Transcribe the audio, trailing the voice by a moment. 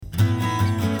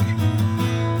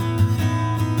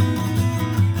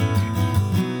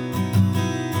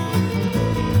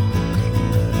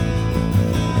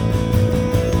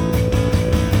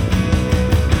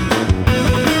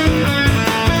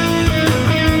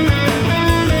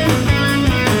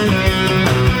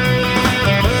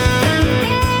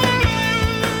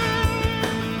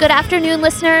Good afternoon,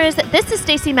 listeners. This is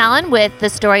Stacie Mallon with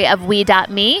the story of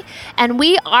We.me, and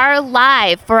we are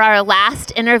live for our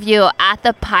last interview at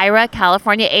the PIHRA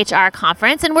California HR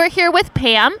Conference, and we're here with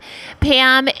Pam.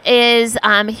 Pam is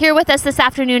here with us this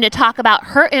afternoon to talk about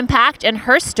her impact and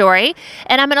her story,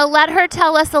 and I'm going to let her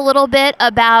tell us a little bit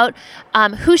about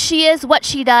who she is, what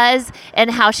she does, and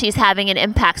how she's having an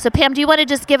impact. So Pam, do you want to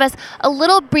just give us a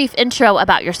little brief intro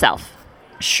about yourself?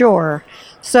 Sure.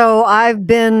 So I've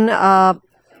been a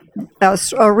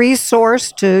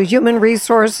resource to human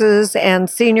resources and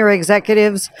senior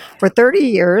executives for 30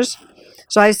 years.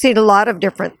 So I've seen a lot of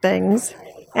different things.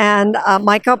 And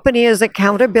my company is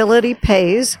Accountability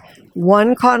Pays,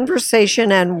 one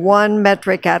conversation and one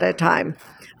metric at a time.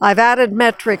 I've added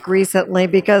metric recently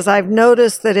because I've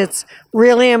noticed that it's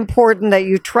really important that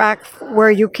you track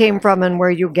where you came from and where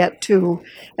you get to,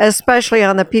 especially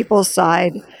on the people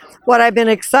side. What I've been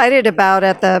excited about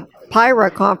at the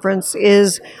PIHRA conference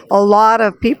is a lot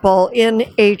of people in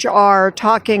HR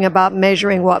talking about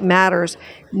measuring what matters.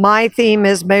 My theme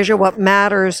is measure what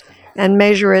matters and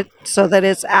measure it so that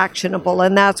it's actionable.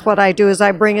 And that's what I do, is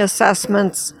I bring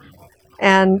assessments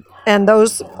and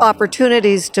those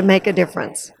opportunities to make a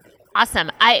difference.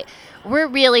 Awesome. We're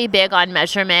really big on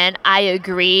measurement. I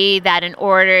agree that in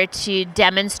order to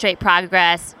demonstrate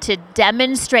progress, to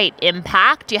demonstrate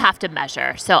impact, you have to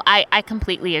measure. So I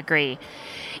completely agree.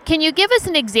 Can you give us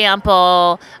an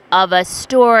example of a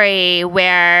story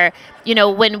where, you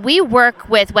know, when we work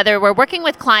with, whether we're working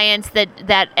with clients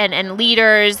and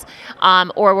leaders,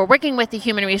 or we're working with the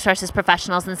human resources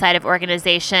professionals inside of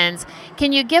organizations,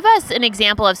 can you give us an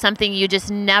example of something you just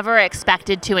never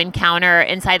expected to encounter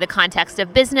inside the context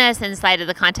of business, inside of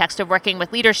the context of working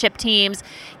with leadership teams?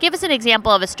 Give us an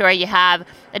example of a story you have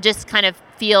that just kind of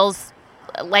feels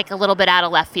like a little bit out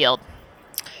of left field.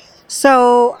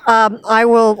 So I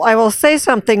will say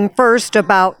something first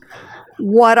about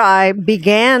what I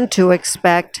began to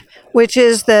expect, which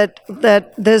is that the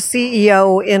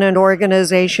CEO in an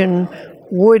organization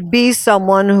would be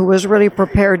someone who was really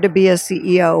prepared to be a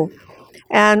CEO.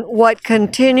 And what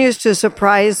continues to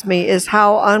surprise me is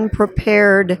how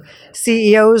unprepared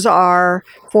CEOs are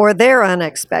for their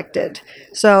unexpected.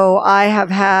 So I have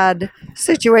had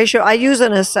I use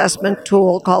an assessment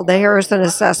tool called the Harrison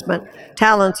Assessment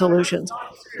Talent Solutions.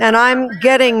 And I'm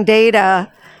getting data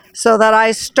so that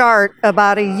I start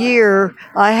about a year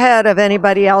ahead of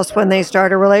anybody else when they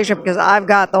start a relationship, because I've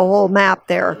got the whole map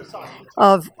there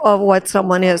of what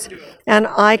someone is. And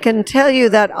I can tell you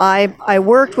that I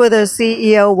worked with a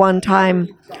CEO one time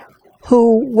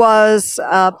who was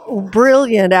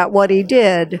brilliant at what he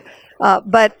did,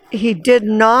 but he did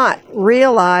not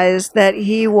realize that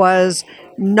he was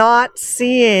not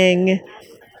seeing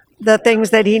the things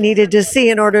that he needed to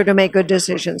see in order to make good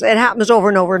decisions. It happens over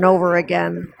and over and over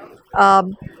again. I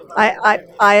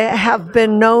have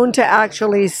been known to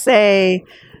actually say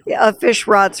a fish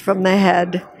rots from the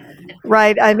head.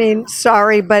 Right. I mean,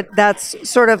 sorry, but that's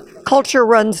sort of culture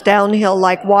runs downhill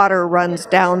like water runs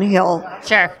downhill.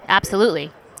 Sure.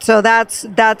 Absolutely. So that's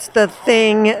the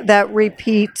thing that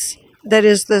repeats, that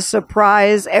is the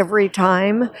surprise every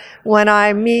time. When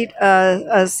I meet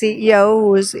a CEO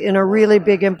who is in a really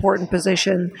big, important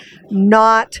position,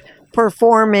 not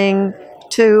performing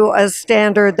to a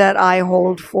standard that I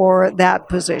hold for that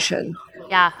position.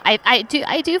 Yeah,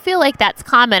 I do feel like that's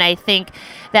common. I think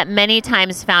that many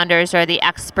times founders are the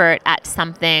expert at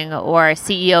something, or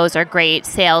CEOs are great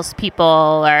salespeople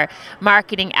or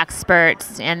marketing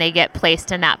experts, and they get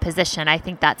placed in that position. I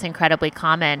think that's incredibly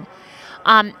common.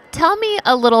 Tell me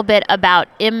a little bit about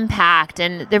impact.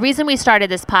 And the reason we started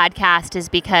this podcast is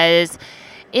because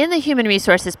in the human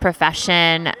resources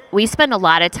profession, we spend a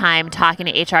lot of time talking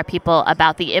to HR people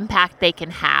about the impact they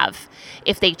can have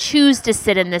if they choose to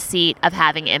sit in the seat of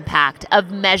having impact,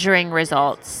 of measuring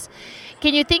results.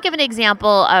 Can you think of an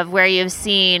example of where you've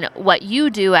seen what you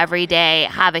do every day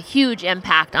have a huge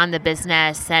impact on the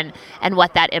business, and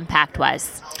what that impact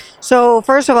was? So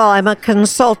first of all, I'm a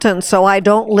consultant, so I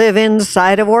don't live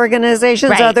inside of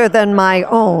organizations other than my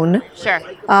own. Sure.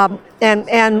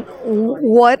 And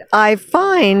what I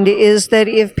find is that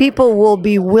if people will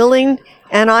be willing,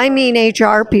 and I mean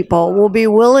HR people, will be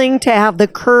willing to have the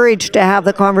courage to have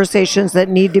the conversations that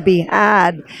need to be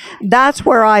had, that's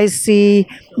where I see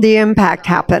the impact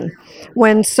happen.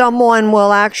 When someone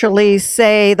will actually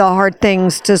say the hard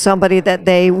things to somebody that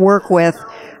they work with.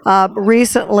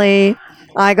 Recently,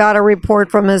 I got a report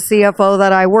from a CFO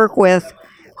that I work with,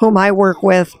 whom I work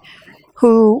with,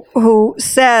 who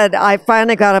said, I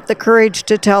finally got up the courage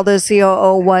to tell the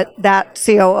COO what that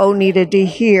COO needed to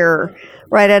hear.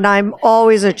 right? And I'm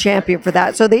always a champion for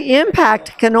that. So the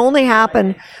impact can only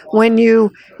happen when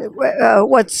you,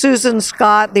 what Susan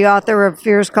Scott, the author of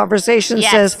Fierce Conversation,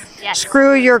 says,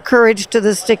 screw your courage to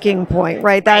the sticking point,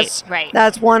 right?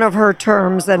 That's one of her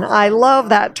terms, and I love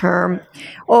that term.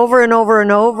 Over and over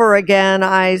and over again,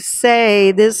 I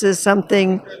say this is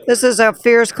a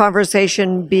fierce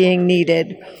conversation being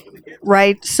needed.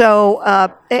 Right. So,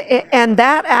 and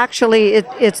that actually,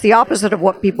 it's the opposite of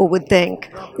what people would think.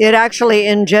 It actually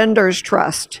engenders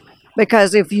trust,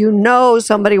 because if you know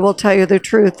somebody will tell you the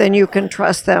truth, then you can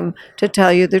trust them to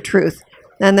tell you the truth.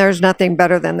 And there's nothing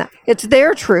better than that. It's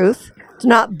their truth. It's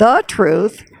not the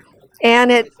truth.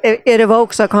 And it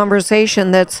evokes a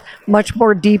conversation that's much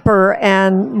more deeper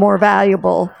and more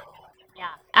valuable. Yeah,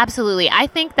 absolutely. I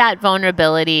think that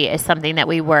vulnerability is something that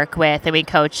we work with and we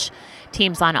coach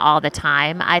teams on all the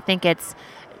time. I think it's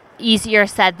easier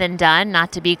said than done,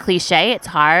 not to be cliche. It's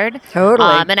hard.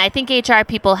 Totally. And I think HR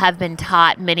people have been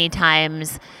taught many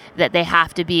times that they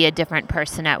have to be a different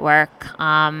person at work.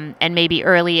 And maybe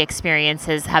early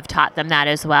experiences have taught them that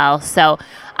as well. So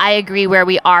I agree, where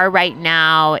we are right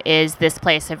now is this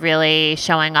place of really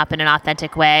showing up in an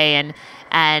authentic way and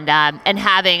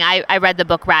having, I read the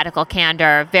book Radical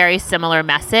Candor, very similar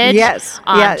message. Yes.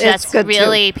 Just it's good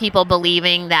really too. People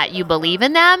believing that you believe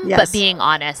in them, but being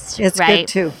honest. It's right? good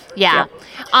too. Yeah.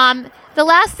 The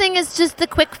last thing is just the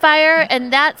quickfire,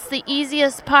 and that's the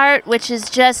easiest part, which is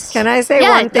just... Can I say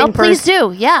one thing first? Please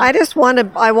do. Yeah.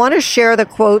 I want to share the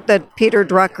quote that Peter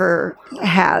Drucker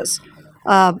has.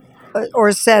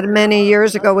 Or said many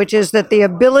years ago, which is that the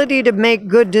ability to make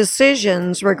good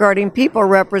decisions regarding people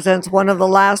represents one of the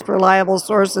last reliable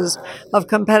sources of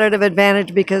competitive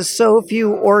advantage, because so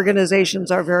few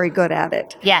organizations are very good at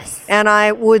it. Yes. And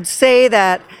I would say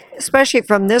that, especially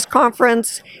from this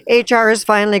conference, HR is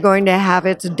finally going to have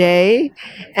its day.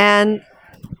 And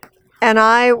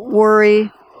I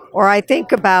worry, or I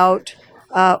think about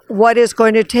what is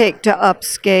going to take to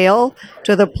upscale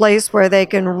to the place where they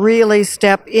can really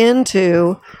step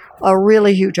into a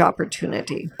really huge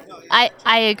opportunity.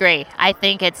 I agree. I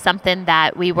think it's something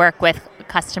that we work with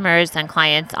customers and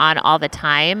clients on all the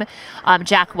time.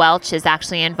 Jack Welch is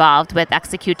actually involved with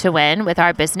Execute to Win with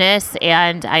our business,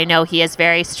 and I know he has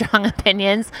very strong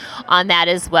opinions on that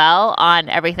as well, on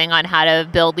everything on how to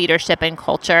build leadership and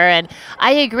culture. And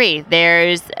I agree.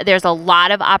 There's a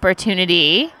lot of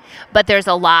opportunity, but there's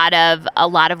a lot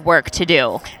of work to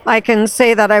do. I can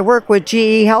say that I work with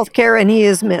GE Healthcare, and he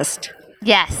is missed.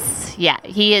 Yes, yeah,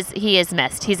 he is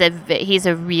missed. He's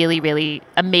a really, really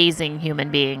amazing human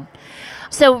being.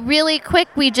 So really quick,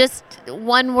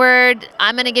 one word.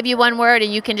 I'm going to give you one word,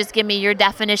 and you can just give me your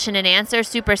definition and answer.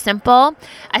 Super simple.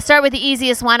 I start with the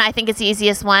easiest one. I think it's the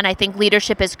easiest one. I think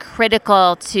leadership is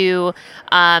critical to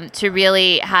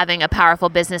really having a powerful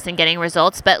business and getting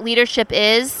results. But leadership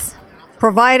is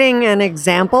providing an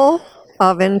example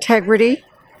of integrity,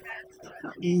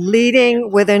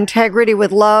 leading with integrity,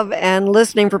 with love, and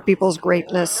listening for people's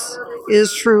greatness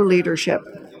is true leadership.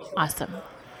 Awesome.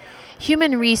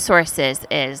 Human resources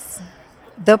is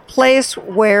the place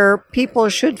where people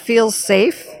should feel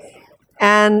safe,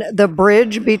 and the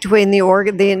bridge between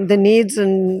the needs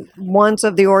and wants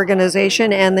of the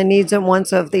organization and the needs and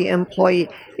wants of the employee.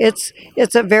 It's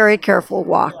a very careful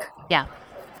walk. Yeah.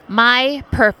 My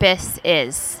purpose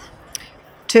is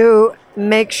to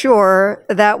make sure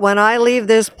that when I leave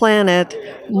this planet,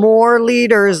 more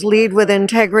leaders lead with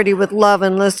integrity, with love,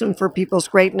 and listen for people's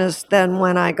greatness than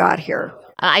when I got here.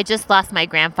 I just lost my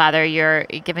grandfather. You're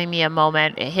giving me a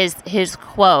moment. His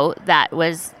quote that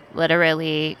was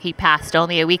literally, he passed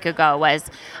only a week ago, was,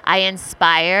 I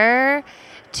aspire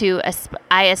to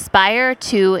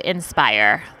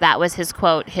inspire. That was his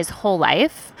quote his whole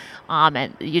life.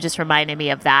 And you just reminded me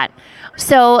of that.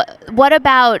 So what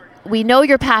about, we know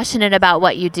you're passionate about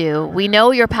what you do. We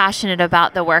know you're passionate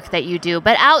about the work that you do.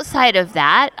 But outside of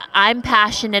that, I'm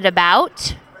passionate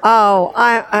about...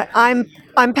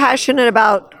 I'm passionate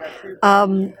about,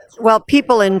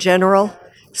 people in general,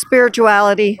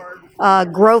 spirituality,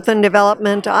 growth and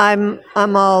development. I'm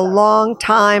a long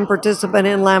time participant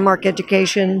in landmark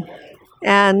education,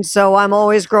 and so I'm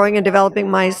always growing and developing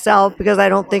myself, because I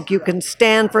don't think you can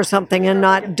stand for something and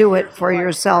not do it for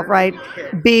yourself, right?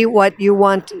 Be what you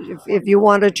want. If you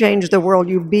want to change the world,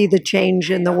 you be the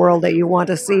change in the world that you want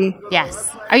to see.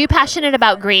 Yes. Are you passionate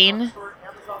about green?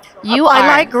 I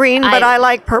like green, but I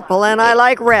like purple, and I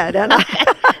like red. And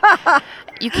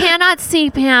You cannot see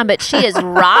Pam, but she is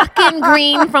rocking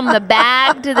green from the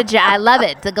bag to the I love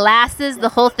it. The glasses, the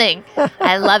whole thing.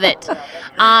 I love it.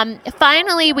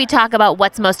 Finally, we talk about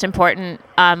what's most important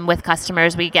with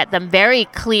customers. We get them very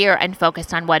clear and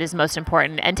focused on what is most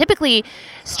important. And typically,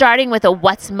 starting with a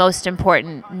what's most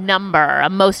important number, a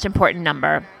most important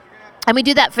number. And we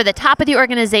do that for the top of the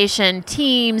organization,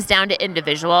 teams, down to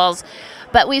individuals.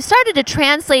 But we've started to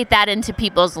translate that into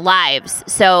people's lives.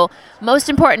 So most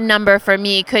important number for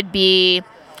me could be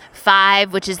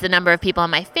 5, which is the number of people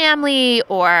in my family,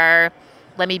 or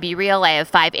let me be real, I have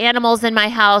 5 animals in my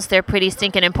house. They're pretty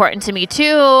stinking important to me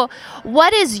too.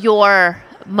 What is your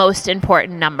most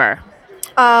important number?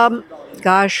 Well,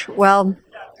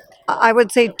 I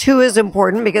would say 2 is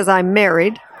important because I'm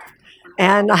married.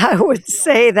 And I would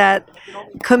say that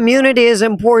community is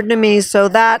important to me, so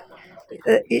that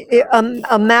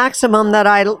a maximum that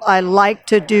I like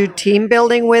to do team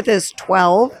building with is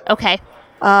 12. Okay.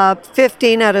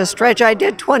 15 at a stretch. I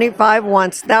did 25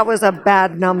 once. That was a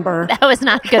bad number. That was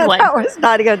not a good one. That was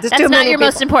not good. That's not your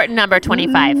most important number,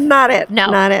 25. Not it. No.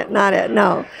 Not it.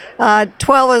 No.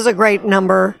 12 is a great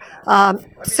number.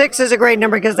 6 is a great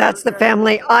number because that's the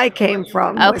family I came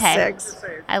from. Okay. With 6.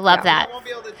 I love that.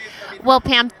 Well,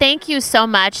 Pam, thank you so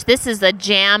much. This is a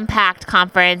jam-packed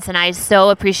conference, and I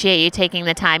so appreciate you taking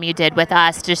the time you did with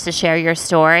us just to share your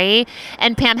story.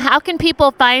 And Pam, how can people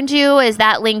find you? Is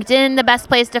that LinkedIn the best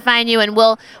place to find you? And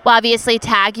we'll obviously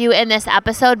tag you in this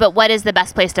episode, but what is the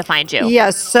best place to find you?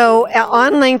 Yes, so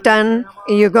on LinkedIn,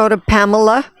 you go to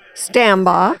Pamela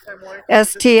Stambaugh,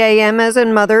 STAM as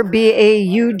in mother,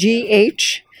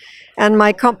 BAUGH, and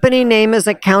my company name is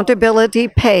Accountability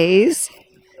Pays,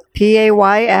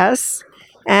 PAYS,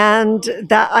 and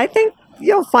that I think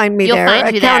you'll find me there.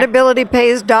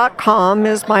 Accountabilitypays.com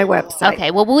is my website.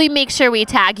 Okay, well, we make sure we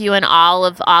tag you in all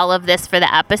of this for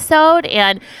the episode,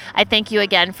 and I thank you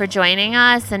again for joining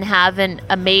us, and have an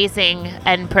amazing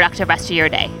and productive rest of your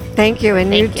day. Thank you,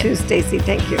 and you too, Stacie.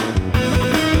 Thank you.